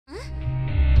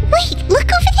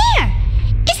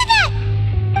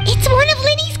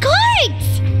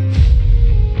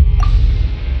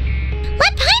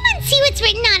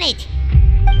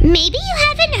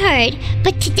heard,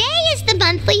 but today is the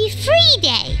monthly free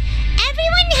day.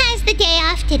 Everyone has the day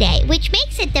off today, which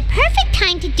makes it the perfect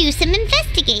time to do some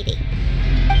investigating.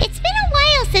 It's been a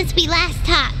while since we last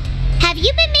talked. Have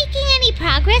you been making any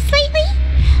progress lately?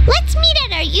 Let's meet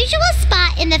at our usual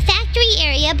spot in the factory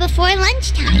area before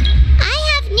lunchtime. I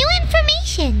have new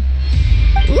information.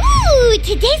 Ooh,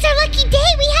 today's our lucky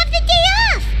day. We have the day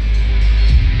off.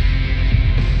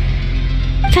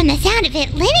 From the sound of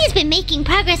it, Lenny's been making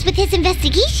progress with his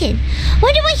investigation.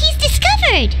 Wonder what he's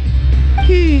discovered.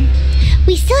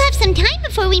 We still have some time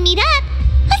before we meet up.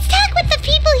 Let's talk with the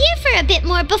people here for a bit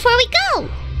more before we go.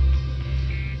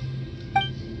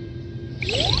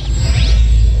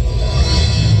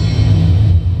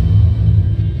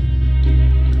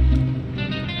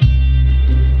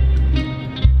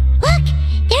 Look,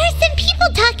 there are some people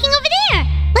talking over there.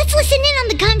 Let's listen in on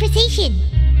the conversation.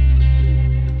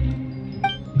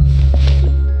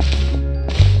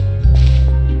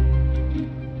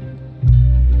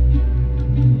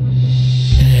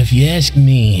 If you ask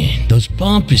me, those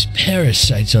pompous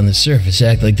parasites on the surface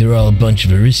act like they're all a bunch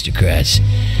of aristocrats.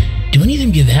 Do any of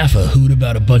them give half a hoot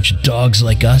about a bunch of dogs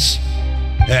like us?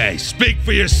 Hey, speak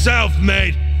for yourself,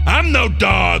 mate. I'm no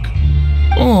dog.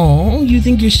 Oh, you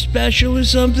think you're special or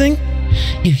something?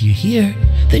 If you're here,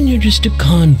 then you're just a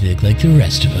convict like the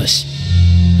rest of us.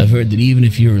 I've heard that even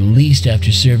if you're released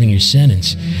after serving your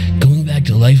sentence, going back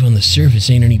to life on the surface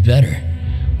ain't any better.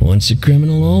 Once a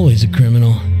criminal, always a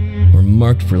criminal. We're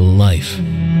marked for life.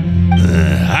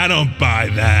 I don't buy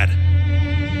that.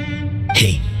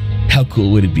 Hey, how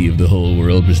cool would it be if the whole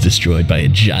world was destroyed by a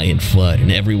giant flood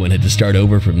and everyone had to start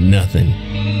over from nothing?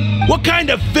 What kind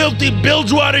of filthy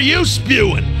bilgewater are you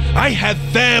spewing? I have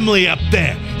family up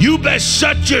there. You best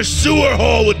shut your sewer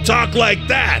hole with talk like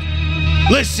that.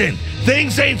 Listen,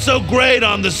 things ain't so great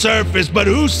on the surface, but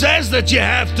who says that you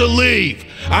have to leave?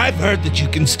 I've heard that you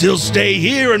can still stay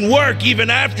here and work even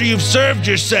after you've served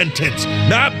your sentence.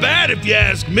 Not bad if you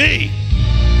ask me.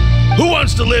 Who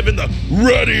wants to live in the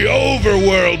ruddy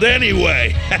overworld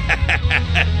anyway?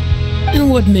 And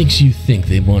what makes you think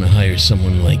they want to hire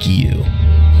someone like you?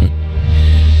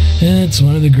 That's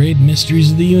one of the great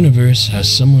mysteries of the universe, how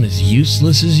someone as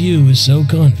useless as you is so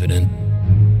confident.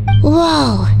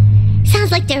 Whoa,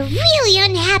 sounds like they're really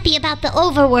unhappy about the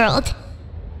overworld.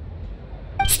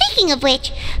 Speaking of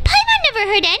which, Paimon never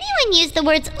heard anyone use the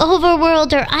words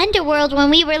overworld or underworld when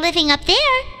we were living up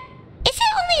there. Is it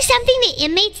only something the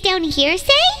inmates down here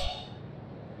say?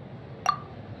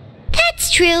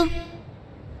 That's true.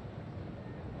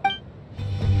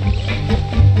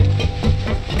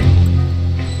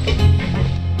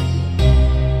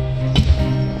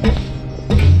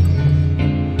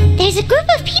 There's a group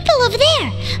of people over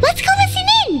there. Let's go listen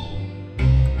in.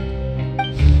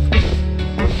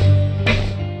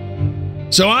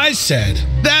 So I said,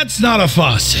 that's not a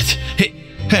faucet.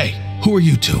 Hey, who are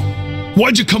you two?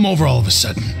 Why'd you come over all of a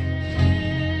sudden?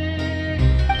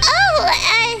 Oh,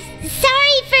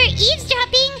 sorry for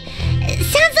eavesdropping.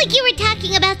 Sounds like you were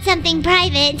talking about something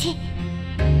private.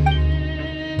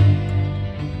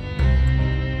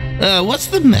 What's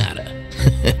the matter?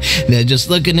 They're just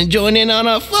looking to join in on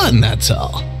our fun, that's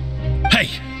all. Hey,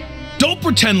 don't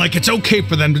pretend like it's okay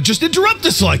for them to just interrupt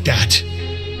us like that.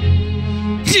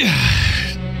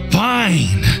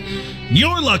 Fine.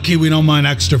 You're lucky we don't mind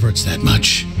extroverts that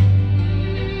much.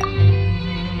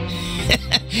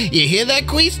 You hear that,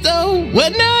 Quisto?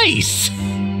 What nice!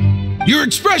 Your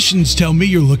expressions tell me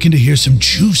you're looking to hear some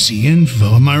juicy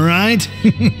info, am I right?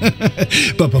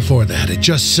 But before that, it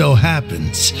just so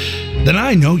happens that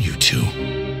I know you two.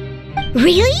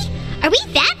 Really? Are we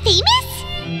that famous?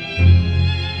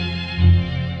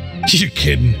 You're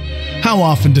kidding. How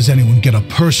often does anyone get a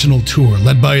personal tour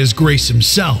led by His Grace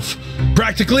himself?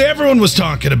 Practically everyone was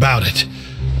talking about it.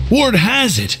 Word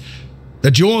has it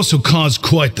that you also caused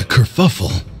quite the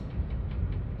kerfuffle.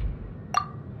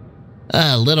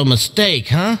 A little mistake,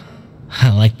 huh? I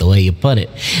like the way you put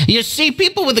it. You see,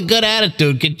 people with a good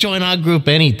attitude can join our group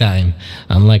anytime,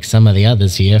 unlike some of the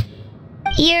others here.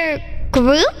 Your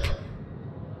group?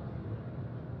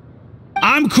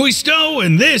 I'm Quisto,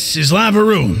 and this is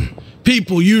Lavaroon.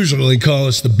 People usually call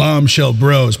us the Bombshell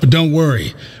Bros, but don't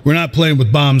worry, we're not playing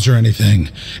with bombs or anything.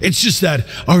 It's just that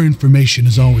our information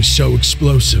is always so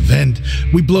explosive, and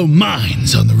we blow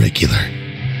minds on the regular.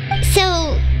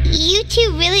 So, you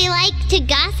two really like to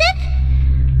gossip?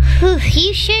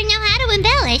 You sure know how to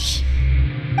embellish.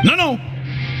 No.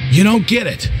 You don't get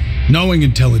it. Knowing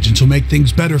intelligence will make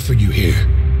things better for you here.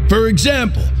 For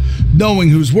example, knowing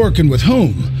who's working with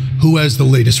whom, who has the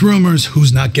latest rumors,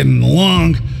 who's not getting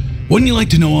along. Wouldn't you like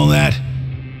to know all that?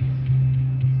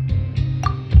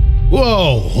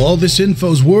 Whoa, all this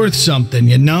info's worth something,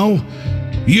 you know?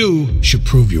 You should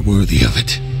prove you're worthy of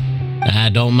it. I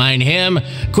don't mind him.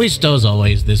 Quisto's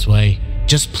always this way.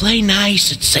 Just play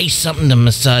nice and say something to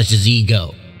massage his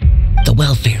ego. The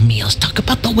welfare meals. Talk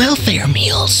about the welfare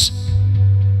meals.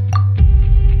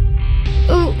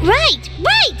 Right.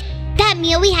 That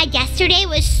meal we had yesterday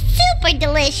was super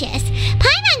delicious.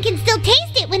 Paimon can still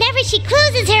taste it whenever she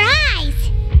closes her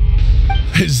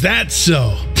eyes. Is that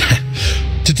so?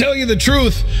 To tell you the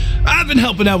truth, I've been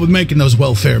helping out with making those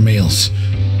welfare meals.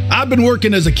 I've been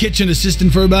working as a kitchen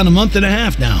assistant for about a month and a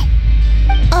half now.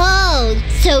 Oh,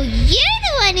 so you're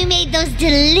the one who made those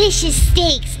delicious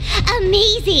steaks.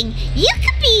 Amazing. You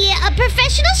could be a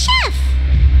professional chef.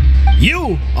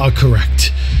 You are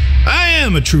correct. I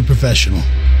am a true professional.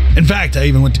 In fact, I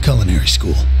even went to culinary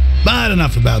school. But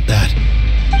enough about that.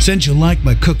 Since you like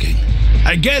my cooking,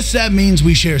 I guess that means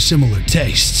we share similar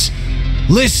tastes.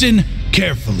 Listen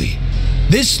carefully.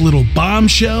 This little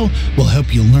bombshell will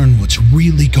help you learn what's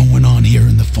really going on here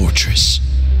in the fortress.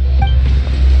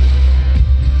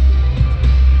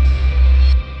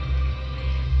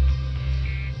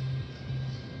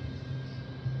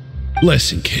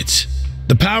 Listen, kids.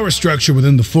 The power structure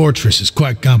within the fortress is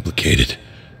quite complicated.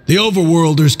 The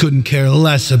overworlders couldn't care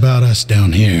less about us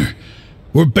down here.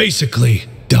 We're basically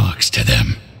dogs to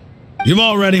them. You've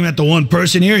already met the one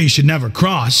person here you should never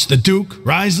cross, the Duke,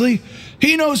 Risley.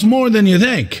 He knows more than you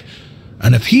think.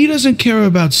 And if he doesn't care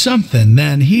about something,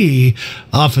 then he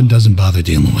often doesn't bother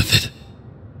dealing with it.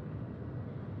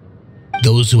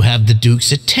 Those who have the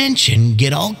Duke's attention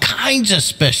get all kinds of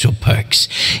special perks,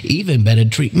 even better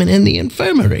treatment in the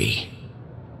infirmary.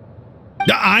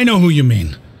 I know who you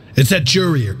mean. It's that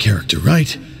Jurier character,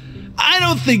 right? I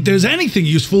don't think there's anything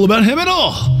useful about him at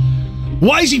all.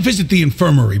 Why does he visit the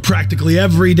infirmary practically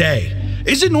every day?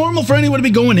 Is it normal for anyone to be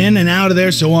going in and out of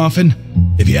there so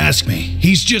often? If you ask me,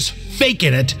 he's just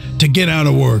faking it to get out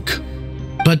of work.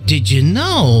 But did you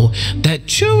know that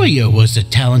Jurier was a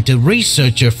talented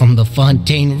researcher from the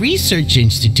Fontaine Research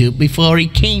Institute before he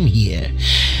came here?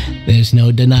 There's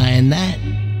no denying that.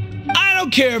 I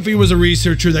don't care if he was a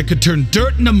researcher that could turn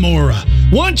dirt into Mora.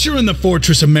 Once you're in the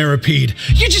fortress of Meripede,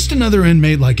 you're just another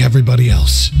inmate like everybody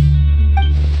else.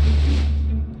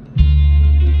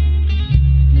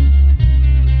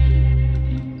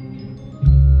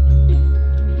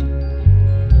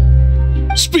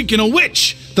 Speaking of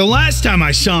which, the last time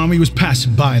I saw him, he was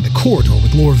passing by in the corridor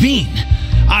with Lorvine.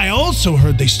 I also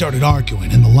heard they started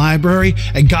arguing in the library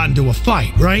and got into a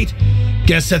fight, right?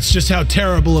 Guess that's just how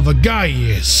terrible of a guy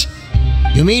he is.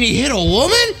 You mean he hit a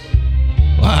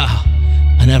woman? Wow,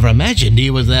 I never imagined he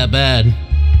was that bad.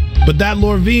 But that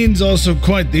Lorvine's also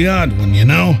quite the odd one, you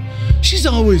know? She's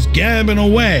always gabbing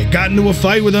away, got into a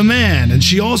fight with a man, and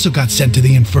she also got sent to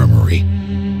the infirmary.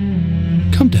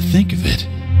 Come to think of it,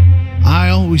 I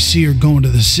always see her going to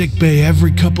the sick bay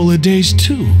every couple of days,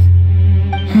 too.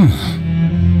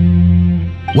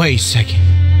 Wait a second.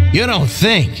 You don't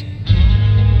think?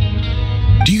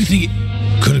 Do you think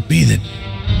could it be that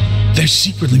they're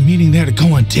secretly meeting there to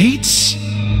go on dates?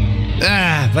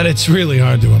 But it's really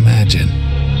hard to imagine.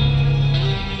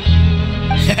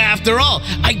 After all,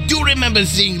 I do remember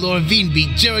seeing Lorvine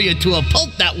beat Jurier to a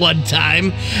pulp that one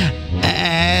time.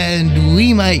 And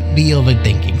we might be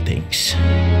overthinking things.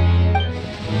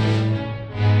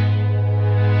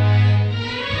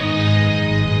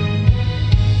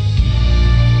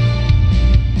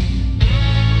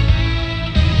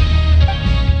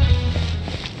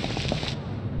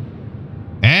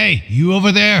 Hey, you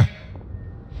over there?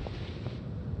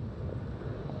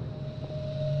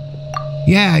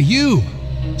 Yeah, you.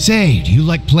 Say, do you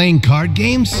like playing card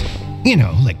games? You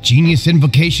know, like Genius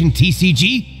Invocation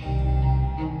TCG?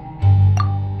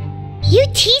 You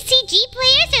TCG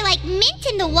players are like mint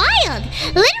in the wild,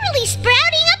 literally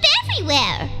sprouting up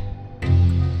everywhere.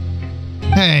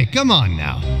 Hey, come on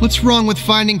now. What's wrong with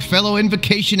finding fellow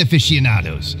Invocation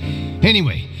aficionados?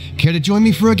 Anyway, care to join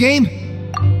me for a game?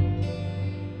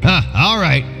 All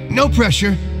right. No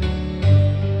pressure.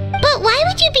 But why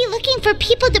would you be looking for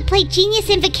people to play Genius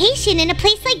Invocation in a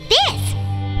place like this?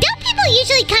 Don't people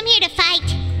usually come here to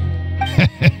fight?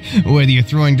 Whether you're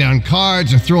throwing down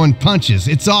cards or throwing punches,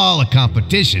 it's all a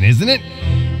competition, isn't it?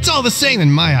 It's all the same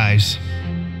in my eyes.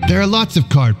 There are lots of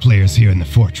card players here in the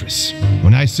fortress.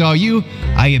 When I saw you,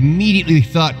 I immediately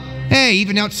thought, hey,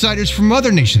 even outsiders from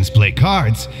other nations play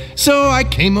cards. So I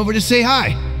came over to say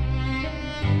hi.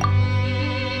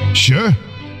 Sure.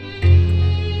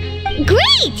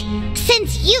 Great!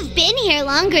 Since you've been here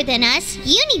longer than us,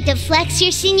 you need to flex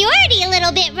your seniority a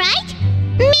little bit, right?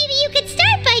 Maybe you could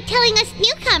start by telling us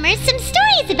newcomers some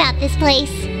stories about this place.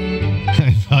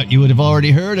 thought you would have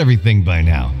already heard everything by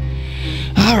now.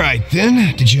 All right,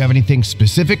 then. Did you have anything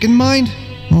specific in mind?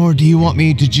 Or do you want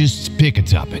me to just pick a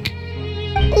topic?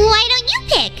 Why don't you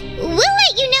pick? We'll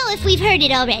let you know if we've heard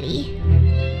it already.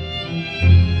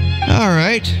 All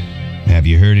right. Have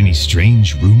you heard any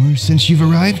strange rumors since you've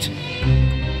arrived?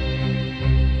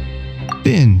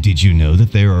 Ben, did you know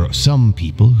that there are some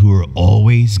people who are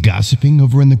always gossiping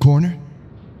over in the corner?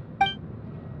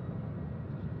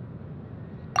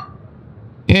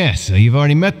 Yeah, so you've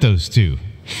already met those two.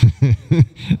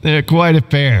 They're quite a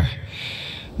pair.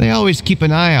 They always keep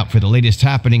an eye out for the latest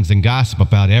happenings and gossip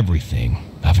about everything.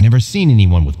 I've never seen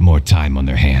anyone with more time on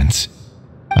their hands.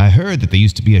 I heard that they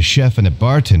used to be a chef and a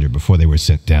bartender before they were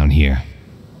sent down here.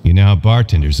 You know how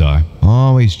bartenders are,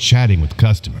 always chatting with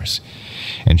customers.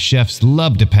 And chefs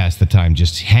love to pass the time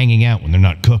just hanging out when they're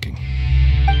not cooking.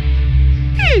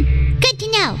 Good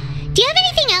to know. Do you have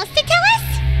anything else to tell us?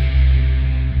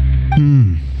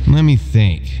 Let me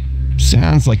think.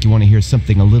 Sounds like you want to hear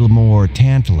something a little more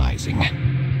tantalizing.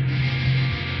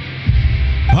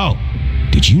 Oh,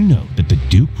 did you know that the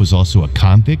Duke was also a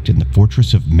convict in the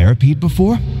fortress of Meripede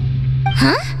before?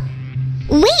 Huh?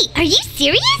 Wait, are you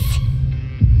serious?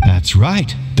 That's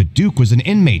right. The Duke was an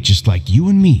inmate just like you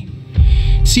and me.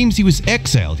 Seems he was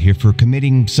exiled here for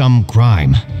committing some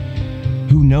crime.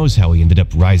 Who knows how he ended up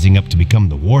rising up to become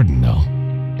the warden, though.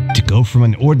 To go from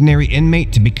an ordinary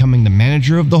inmate to becoming the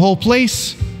manager of the whole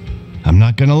place? I'm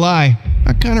not gonna lie,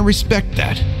 I kinda respect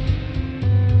that.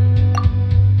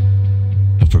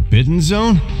 A forbidden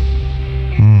zone?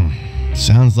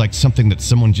 Sounds like something that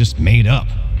someone just made up.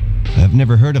 I've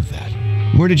never heard of that.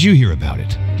 Where did you hear about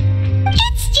it?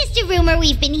 It's just a rumor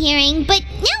we've been hearing, but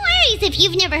no worries if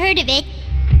you've never heard of it.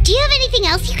 Do you have anything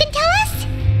else you can tell us?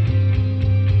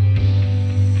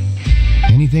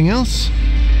 Anything else?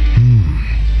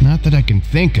 Not that I can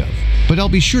think of, but I'll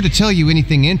be sure to tell you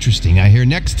anything interesting I hear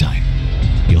next time.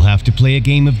 You'll have to play a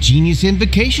game of Genius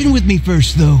Invocation with me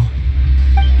first, though.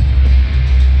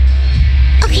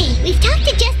 Okay, we've talked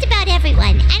to just about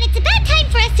everyone, and it's about time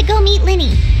for us to go meet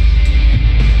Linny.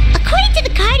 According to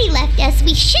the card he left us,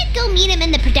 we should go meet him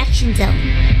in the production zone.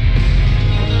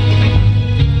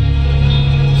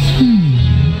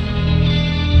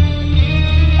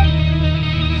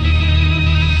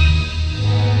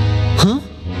 Huh?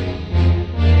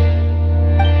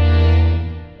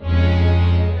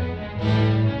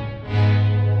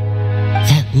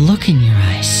 That look in your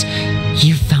eyes.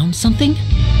 You found something?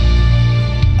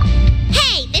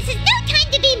 Hey, this is no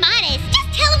time to be modest.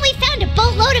 Just tell him we found a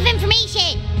boatload of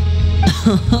information.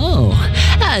 Oh,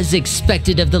 as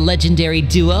expected of the legendary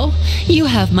duo, you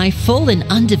have my full and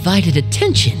undivided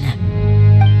attention.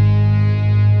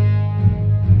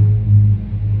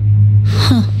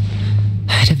 Huh.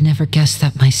 I'd have never guessed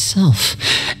that myself.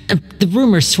 The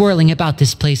rumors swirling about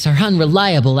this place are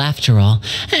unreliable after all,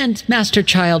 and Master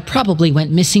Child probably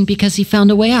went missing because he found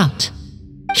a way out.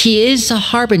 He is a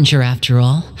harbinger after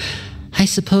all. I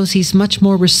suppose he's much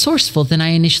more resourceful than I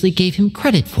initially gave him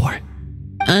credit for.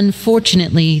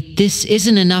 Unfortunately, this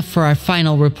isn't enough for our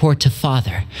final report to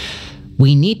Father.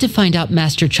 We need to find out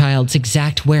Master Child's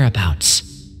exact whereabouts.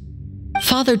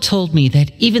 Father told me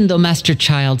that even though Master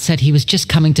Child said he was just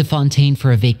coming to Fontaine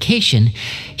for a vacation,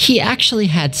 he actually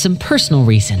had some personal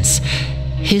reasons.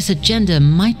 His agenda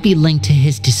might be linked to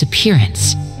his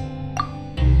disappearance.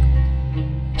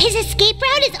 His escape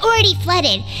route is already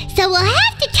flooded, so we'll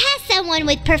have to task someone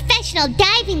with professional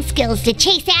diving skills to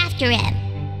chase after him.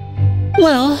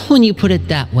 Well, when you put it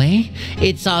that way,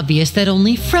 it's obvious that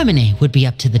only Fremine would be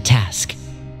up to the task.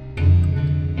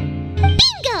 Bingo!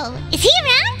 Is he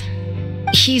around?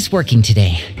 He's working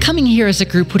today. Coming here as a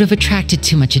group would have attracted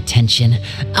too much attention.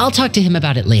 I'll talk to him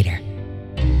about it later.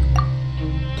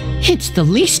 It's the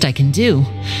least I can do.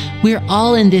 We're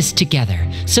all in this together,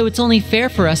 so it's only fair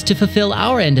for us to fulfill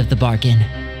our end of the bargain.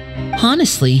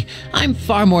 Honestly, I'm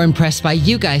far more impressed by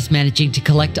you guys managing to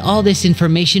collect all this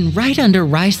information right under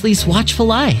Risley's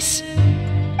watchful eyes.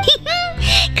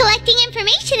 Collecting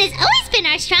information has always been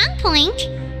our strong point.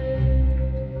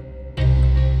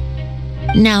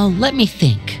 Now, let me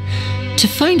think. To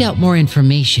find out more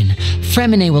information,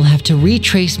 Fremine will have to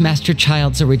retrace Master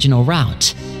Child's original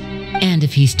route. And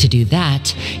if he's to do that,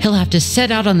 he'll have to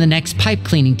set out on the next pipe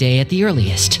cleaning day at the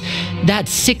earliest.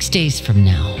 That's 6 days from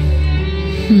now.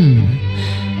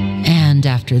 And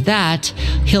after that,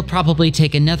 he'll probably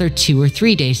take another 2 or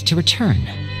 3 days to return.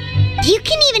 You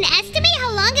can even estimate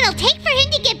how long it'll take for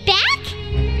him to get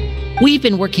back? We've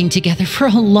been working together for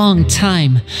a long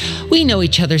time. We know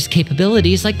each other's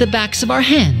capabilities like the backs of our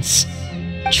hands.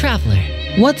 Traveler,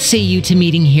 what say you to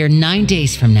meeting here 9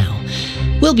 days from now?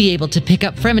 We'll be able to pick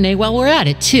up Fremine while we're at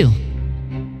it, too.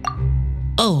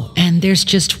 Oh, and there's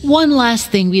just one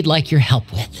last thing we'd like your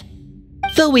help with.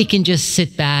 Though we can just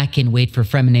sit back and wait for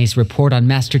Fremene's report on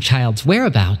Master Child's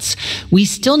whereabouts, we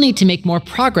still need to make more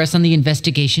progress on the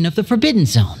investigation of the Forbidden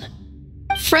Zone.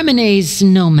 Fremene's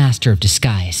no master of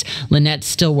disguise, Lynette's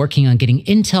still working on getting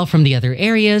intel from the other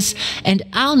areas, and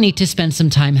I'll need to spend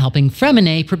some time helping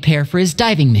Fremene prepare for his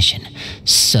diving mission.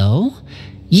 So,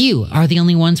 you are the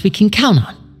only ones we can count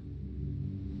on.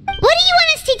 What do you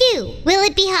want us to do? Will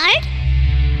it be hard?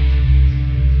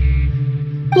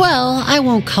 Well, I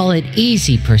won't call it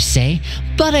easy per se,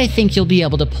 but I think you'll be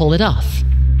able to pull it off.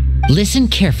 Listen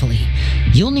carefully.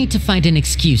 You'll need to find an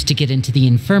excuse to get into the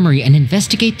infirmary and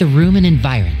investigate the room and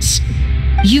environs.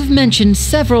 You've mentioned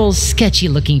several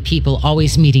sketchy-looking people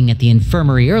always meeting at the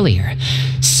infirmary earlier,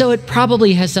 so it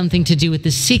probably has something to do with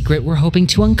the secret we're hoping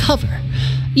to uncover.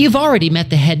 You've already met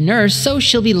the head nurse, so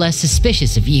she'll be less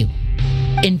suspicious of you.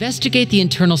 Investigate the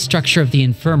internal structure of the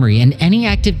infirmary and any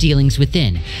active dealings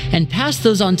within, and pass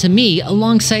those on to me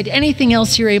alongside anything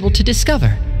else you're able to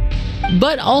discover.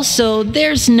 But also,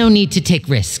 there's no need to take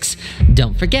risks.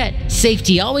 Don't forget,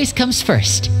 safety always comes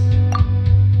first.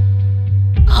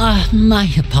 My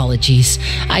apologies.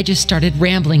 I just started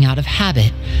rambling out of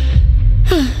habit.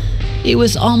 It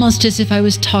was almost as if I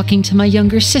was talking to my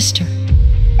younger sister.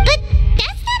 But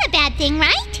that's not a bad thing,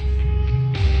 right?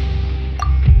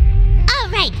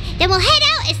 Alright, then we'll head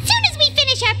out as soon as we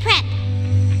finish our prep.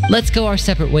 Let's go our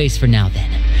separate ways for now then.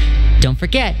 Don't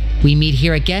forget, we meet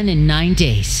here again in 9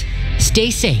 days. Stay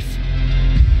safe.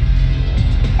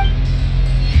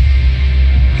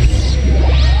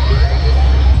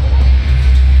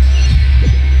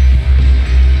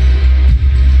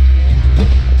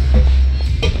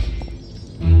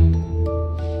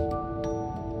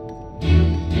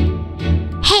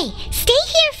 Hey, stay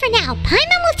here for now.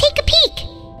 Paimon will take a peek.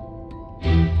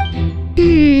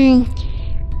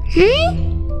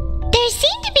 There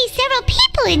seem to be several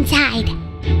people inside.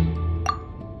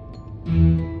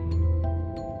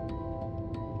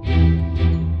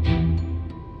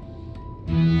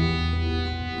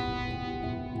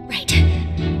 Right.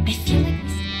 I feel like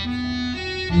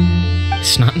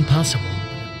It's not impossible.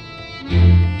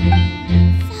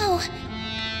 So,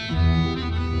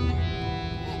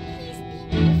 please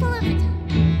be mindful of the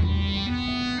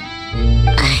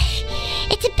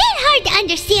it's a bit hard to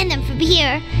understand them from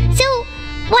here, so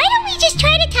why don't we just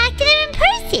try to talk to them in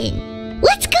person?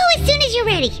 Let's go as soon as you're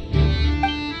ready.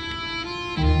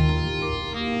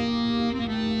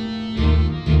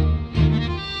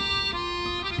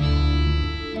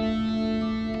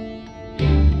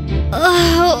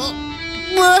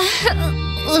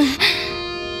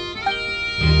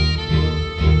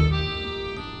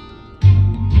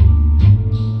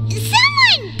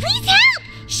 Someone, please help!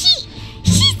 She's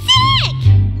sick!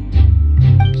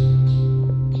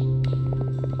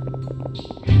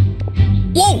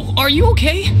 Whoa, are you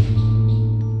okay?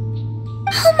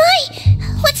 Oh my!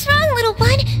 What's wrong, little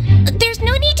one? There's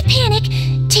no need to panic.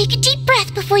 Take a deep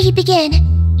breath before you begin.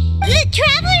 The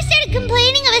traveler started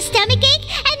complaining of a stomachache,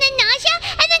 and then nausea,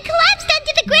 and then collapsed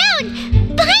onto the ground.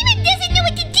 Paimon doesn't know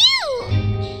what to do.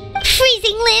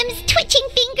 Freezing limbs, twitching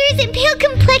fingers, and pale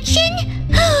complexion.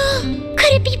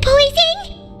 Could it be poison?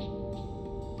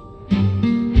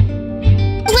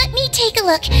 Let me take a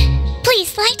look.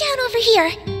 Please lie down over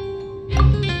here.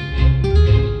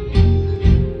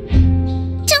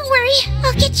 Don't worry,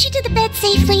 I'll get you to the bed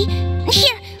safely.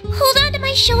 Here, hold on to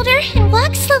my shoulder and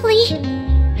walk slowly.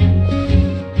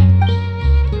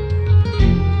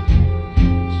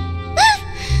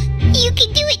 You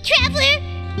can do it, traveler.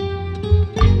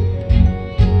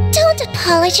 Don't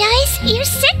apologize. You're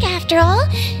sick after all.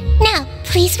 Now,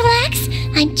 please relax.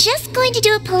 I'm just going to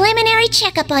do a preliminary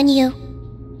checkup on you.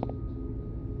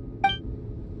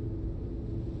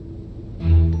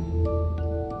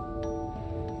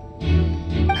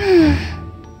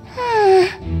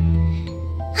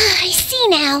 I see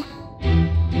now.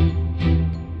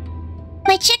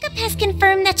 My checkup has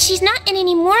confirmed that she's not in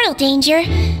any mortal danger.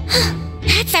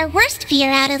 That's our worst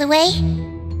fear out of the way.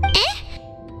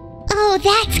 Oh,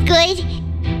 that's good.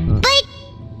 But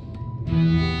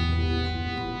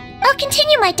I'll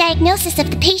continue my diagnosis of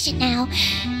the patient now.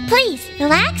 Please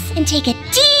relax and take a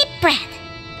deep breath.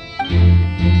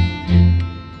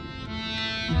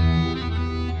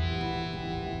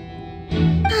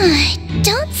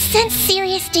 Don't sense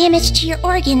serious damage to your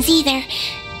organs either.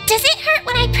 Does it hurt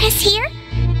when I press here?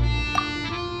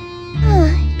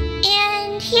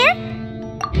 And here?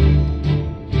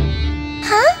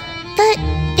 Huh? But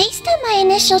based on my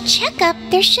initial checkup,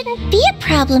 there shouldn't be a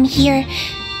problem here.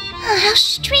 How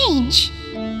strange.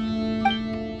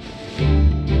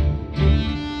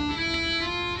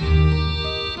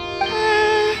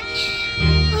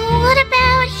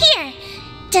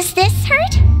 Does this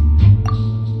hurt?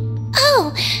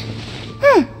 Oh,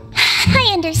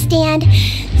 I understand.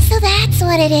 So that's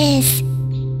what it is.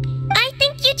 I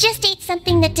think you just ate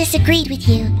something that disagreed with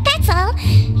you. That's all.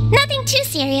 Nothing too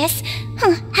serious.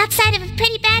 Outside of a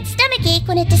pretty bad stomachache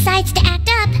when it decides to act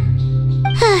up.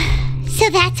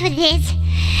 So that's what it is.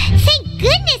 Thank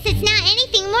goodness it's not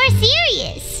anything more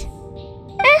serious.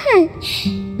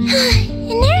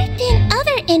 And there have been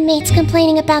other inmates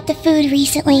complaining about the food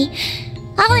recently.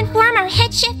 I'll inform our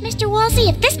head chef, Mr. Woolsey,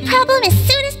 of this problem as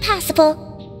soon as possible.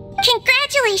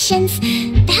 Congratulations!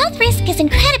 The health risk is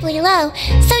incredibly low,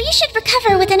 so you should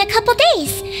recover within a couple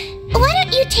days. Why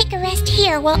don't you take a rest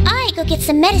here while I go get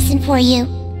some medicine for you?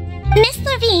 Miss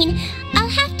Levine, I'll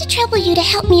have to trouble you to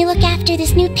help me look after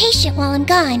this new patient while I'm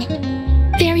gone.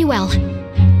 Very well.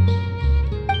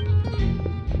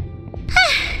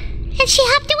 And she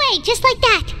hopped away just like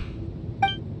that.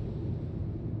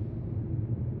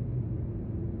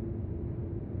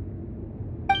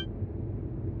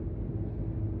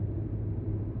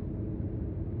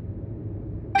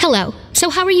 Hello.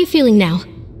 So how are you feeling now?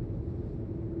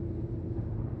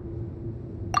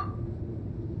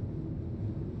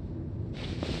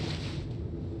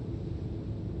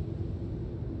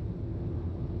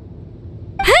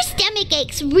 Her stomach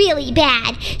aches really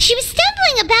bad. She was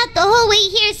stumbling about the whole way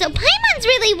here, so Paimon's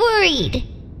really worried.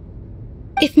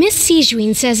 If Miss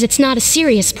Sijuin says it's not a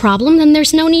serious problem, then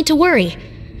there's no need to worry.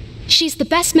 She's the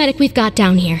best medic we've got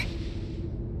down here.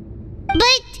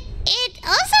 But it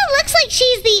also looks like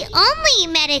she's the only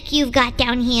medic you've got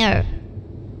down here.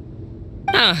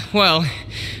 Well,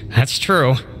 that's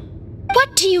true.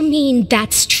 What do you mean,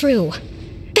 that's true?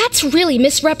 That's really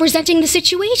misrepresenting the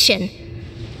situation.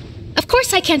 Of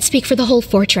course I can't speak for the whole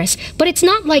fortress, but it's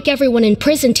not like everyone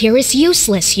imprisoned here is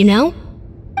useless, you know?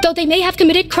 Though they may have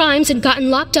committed crimes and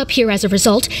gotten locked up here as a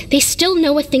result, they still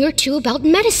know a thing or two about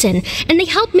medicine, and they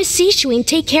help Miss Sijuin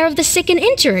take care of the sick and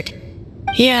injured.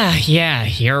 Yeah,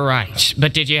 you're right.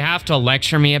 But did you have to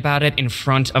lecture me about it in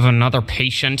front of another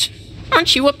patient?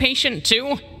 Aren't you a patient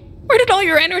too? Where did all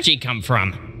your energy come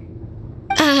from?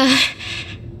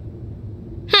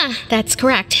 That's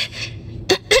correct.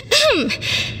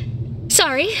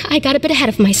 Sorry, I got a bit ahead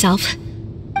of myself.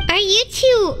 Are you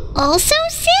two also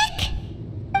sick?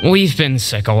 We've been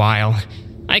sick a while.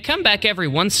 I come back every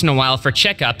once in a while for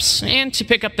checkups and to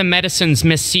pick up the medicines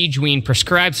Miss Sijuin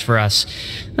prescribes for us.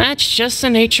 That's just the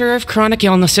nature of chronic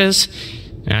illnesses.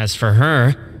 As for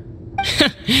her,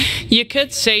 you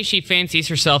could say she fancies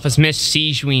herself as Miss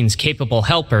Sijuin's capable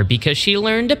helper because she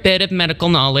learned a bit of medical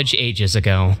knowledge ages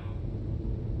ago.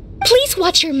 Please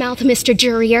watch your mouth, Mr.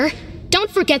 Jurier. Don't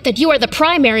forget that you are the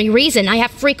primary reason I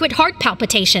have frequent heart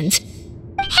palpitations. Hey,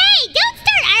 don't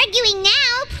start arguing now!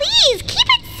 Please, keep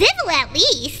it civil at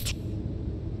least.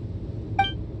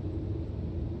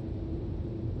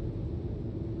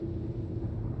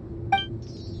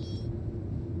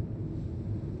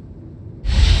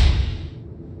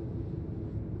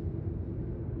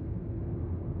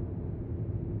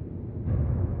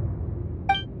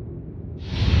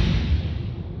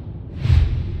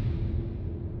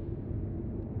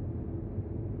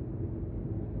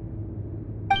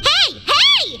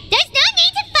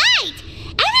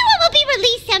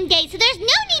 Someday, so there's no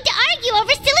need to argue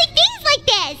over silly things like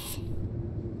this.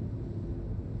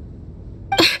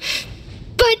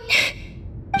 But...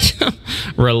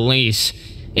 Release.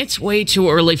 It's way too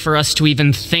early for us to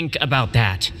even think about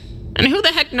that. And who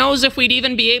the heck knows if we'd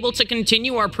even be able to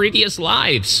continue our previous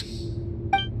lives?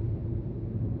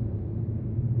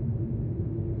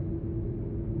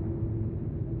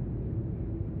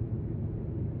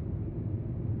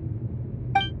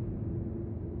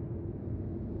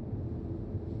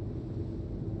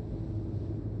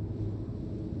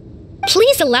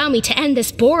 Please allow me to end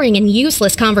this boring and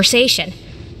useless conversation.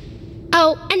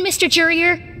 Oh, and Mr.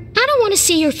 Jurier, I don't want to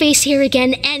see your face here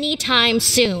again anytime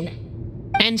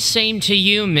soon. And same to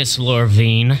you, Miss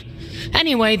Lorvine.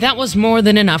 Anyway, that was more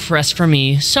than enough rest for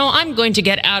me, so I'm going to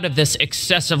get out of this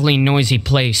excessively noisy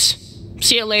place.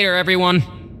 See you later, everyone.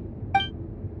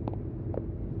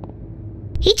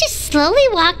 He just slowly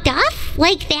walked off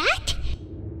like that?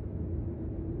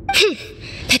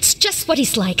 That's just what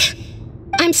he's like.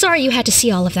 I'm sorry you had to see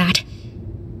all of that.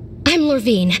 I'm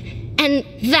Lorvine, and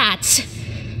that's...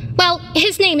 Well,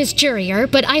 his name is Jurier,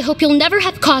 but I hope you'll never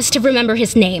have cause to remember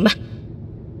his name.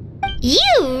 You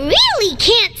really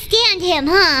can't stand him,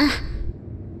 huh?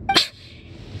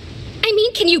 I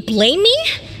mean, can you blame me?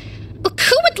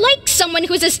 Who would like someone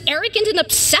who's as arrogant and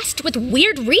obsessed with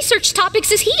weird research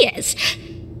topics as he is?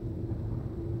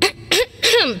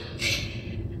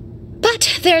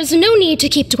 But there's no need to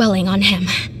keep dwelling on him.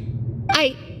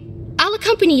 I'll accompany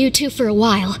accompany you two for a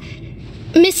while.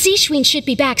 Miss Zishwin should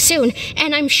be back soon,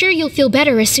 and I'm sure you'll feel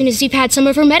better as soon as you've had some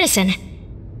of her medicine.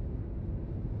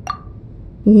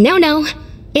 No,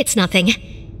 it's nothing.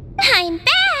 I'm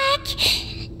back!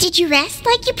 Did you rest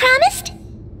like you promised?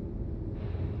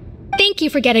 Thank you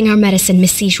for getting our medicine,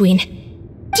 Miss Zishwin.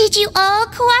 Did you all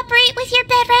cooperate with your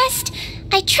bed rest?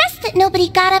 I trust that nobody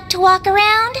got up to walk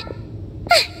around.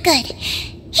 Good.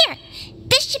 Here,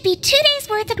 this should be 2 days'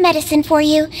 worth of medicine for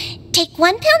you. Take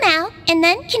 1 pill now, and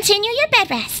then continue your bed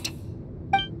rest.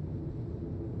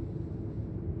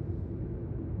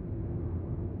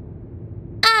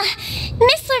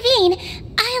 Miss Levine,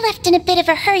 I left in a bit of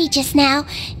a hurry just now.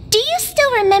 Do you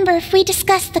still remember if we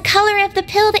discussed the color of the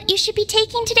pill that you should be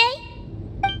taking today?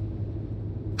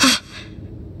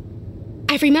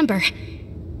 I remember.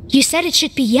 You said it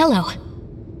should be yellow.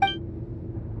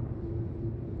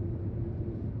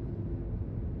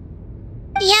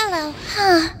 Yellow,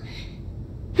 huh?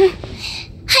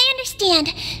 I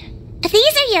understand.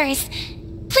 These are yours.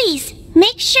 Please,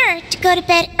 make sure to go to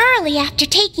bed early after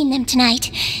taking them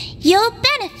tonight. You'll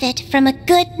benefit from a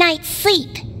good night's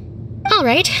sleep. All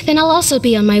right, then I'll also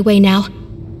be on my way now.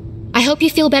 I hope you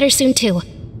feel better soon, too.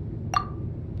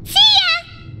 See ya!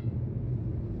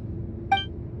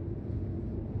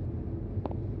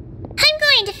 I'm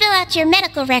going to fill out your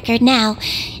medical record now.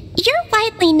 You're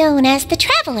widely known as the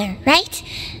Traveler, right?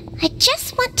 I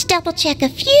just want to double-check a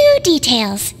few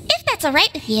details, if that's all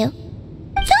right with you.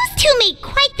 Those two made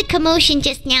quite the commotion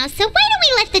just now, so why don't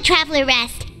we let the Traveler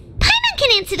rest? Paimon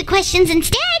can answer the questions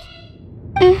instead.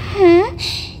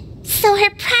 So her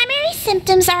primary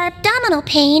symptoms are abdominal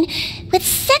pain, with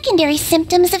secondary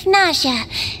symptoms of nausea.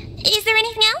 Is there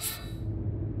anything else?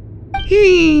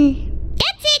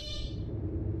 That's it.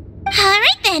 All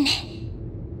right then.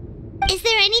 Is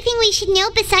there anything we should know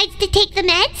besides to take the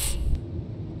meds?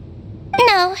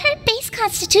 No, her base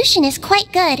constitution is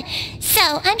quite good,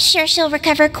 so I'm sure she'll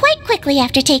recover quite quickly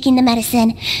after taking the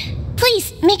medicine.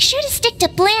 Please, make sure to stick to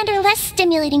bland or less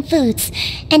stimulating foods,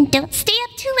 and don't stay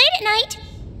up too late at night.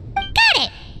 Got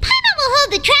it. Paimon will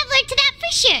hold the Traveler to that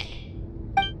for sure.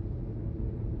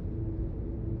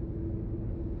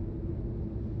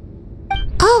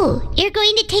 Oh, you're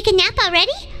going to take a nap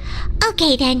already?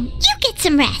 Okay then, you get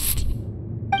some rest.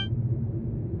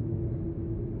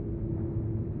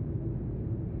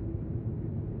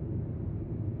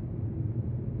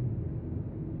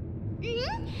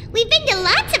 We've been to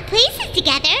lots of places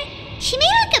together. She may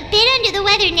look a bit under the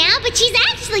weather now, but she's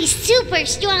actually super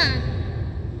strong.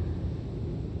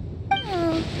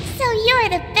 Oh, so you're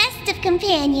the best of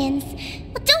companions.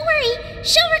 Well, don't worry,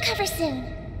 she'll recover soon.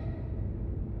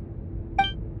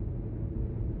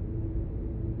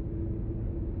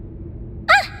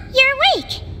 You're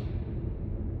awake.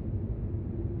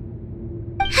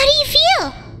 How do you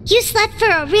feel? You slept for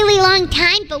a really long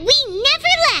time, but we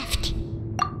never left.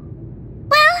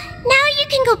 Well, now you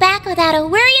can go back without a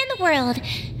worry in the world.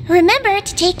 Remember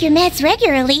to take your meds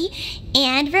regularly,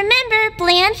 and remember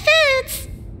bland foods.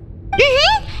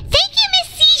 Thank you, Miss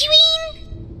Zishwin.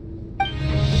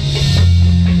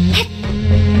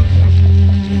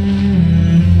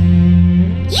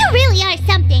 You really are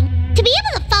something. To be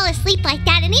able to fall asleep like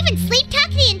that and even sleep talk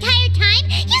the entire time,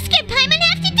 you scared Paimon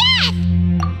half to death.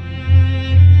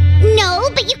 No,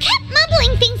 but you kept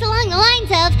mumbling things along the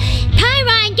lines of,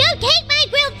 Tyron, don't take my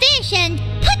grilled fish, and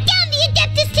put down the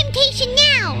Adeptus Temptation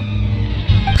now.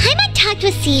 Paimon talked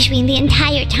with Zishwin the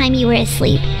entire time you were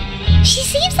asleep. She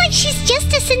seems like she's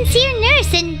just a sincere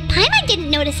nurse, and Paimon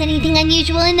didn't notice anything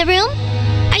unusual in the room.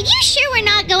 Are you sure we're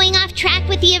not going off track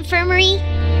with the infirmary?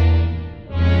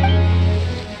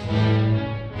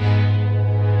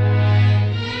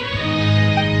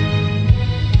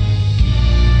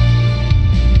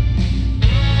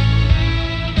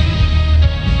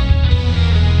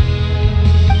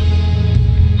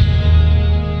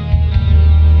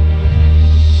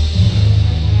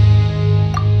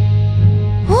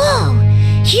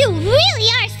 You really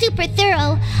are super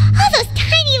thorough. All those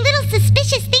tiny little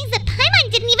suspicious things that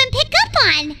Paimon didn't even pick up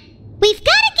on. We've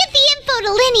got to give the info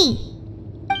to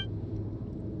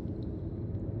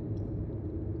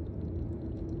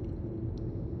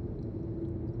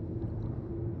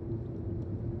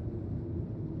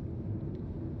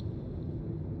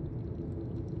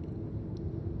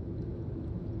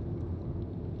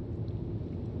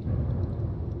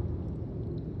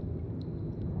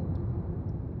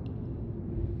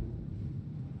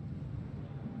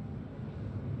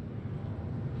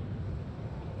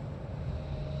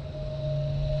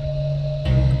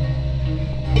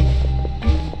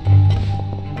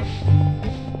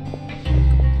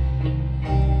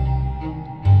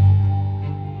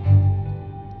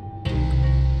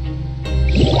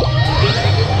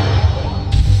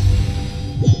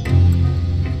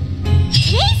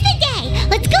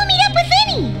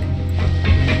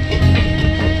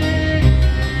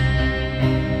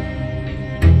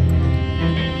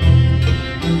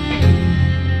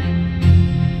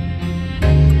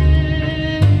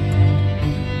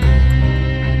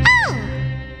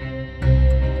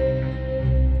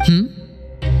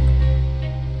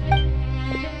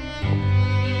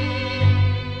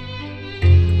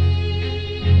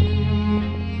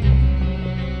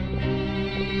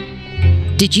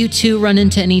Did you two run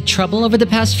into any trouble over the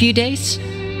past few days?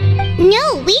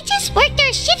 No, we just worked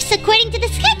our shifts according to the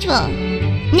schedule.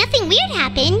 Nothing weird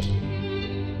happened.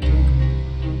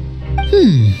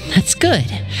 That's good.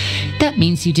 That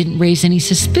means you didn't raise any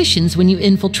suspicions when you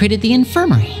infiltrated the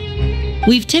infirmary.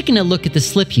 We've taken a look at the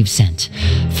slip you've sent.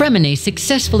 Fremine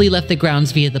successfully left the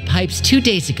grounds via the pipes 2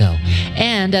 days ago,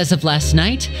 and as of last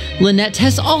night, Lynette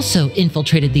has also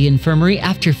infiltrated the infirmary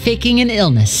after faking an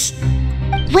illness.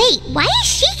 Wait, why is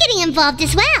she getting involved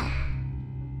as well?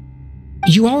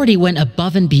 You already went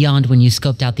above and beyond when you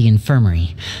scoped out the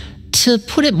infirmary. To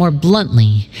put it more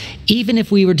bluntly, even if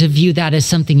we were to view that as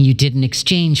something you did in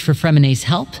exchange for Fremine's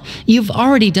help, you've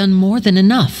already done more than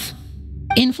enough.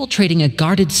 Infiltrating a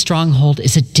guarded stronghold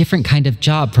is a different kind of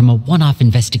job from a one-off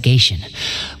investigation.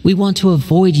 We want to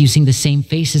avoid using the same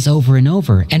faces over and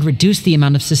over and reduce the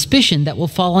amount of suspicion that will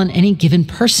fall on any given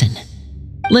person.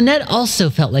 Lynette also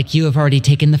felt like you have already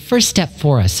taken the first step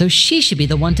for us, so she should be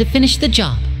the one to finish the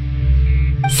job.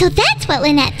 So that's what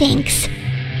Lynette thinks.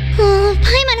 Oh,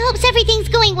 Paimon hopes everything's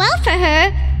going well for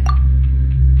her.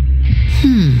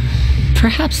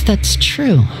 Perhaps that's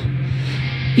true.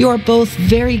 You're both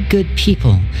very good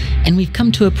people, and we've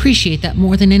come to appreciate that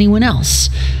more than anyone else.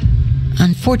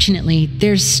 Unfortunately,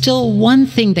 there's still one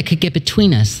thing that could get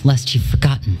between us, lest you've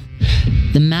forgotten.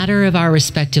 The matter of our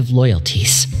respective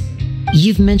loyalties.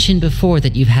 You've mentioned before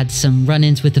that you've had some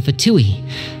run-ins with the Fatui.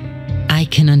 I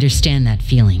can understand that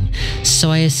feeling,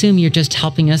 so I assume you're just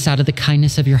helping us out of the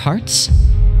kindness of your hearts?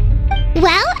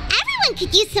 Well, everyone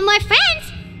could use some more friends.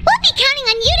 We'll be counting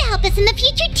on you to help us in the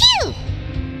future, too.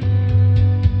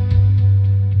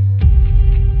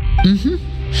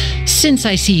 Since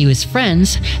I see you as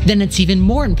friends, then it's even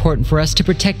more important for us to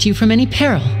protect you from any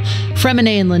peril.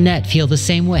 Fremine and Lynette feel the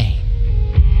same way.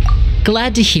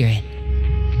 Glad to hear it.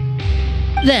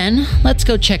 Then, let's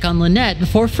go check on Lynette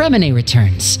before Fremine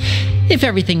returns. If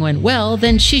everything went well,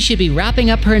 then she should be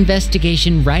wrapping up her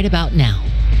investigation right about now.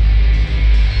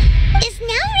 Is now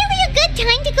really a good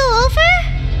time to go over?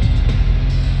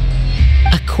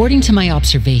 According to my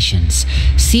observations,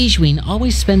 Sigewinne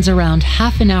always spends around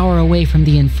half an hour away from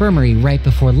the infirmary right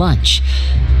before lunch.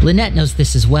 Lynette knows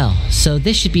this as well, so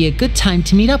this should be a good time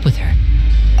to meet up with her.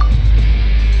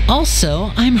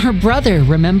 Also, I'm her brother,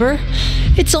 remember?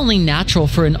 It's only natural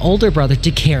for an older brother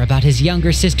to care about his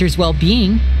younger sister's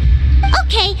well-being.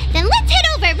 Okay, then let's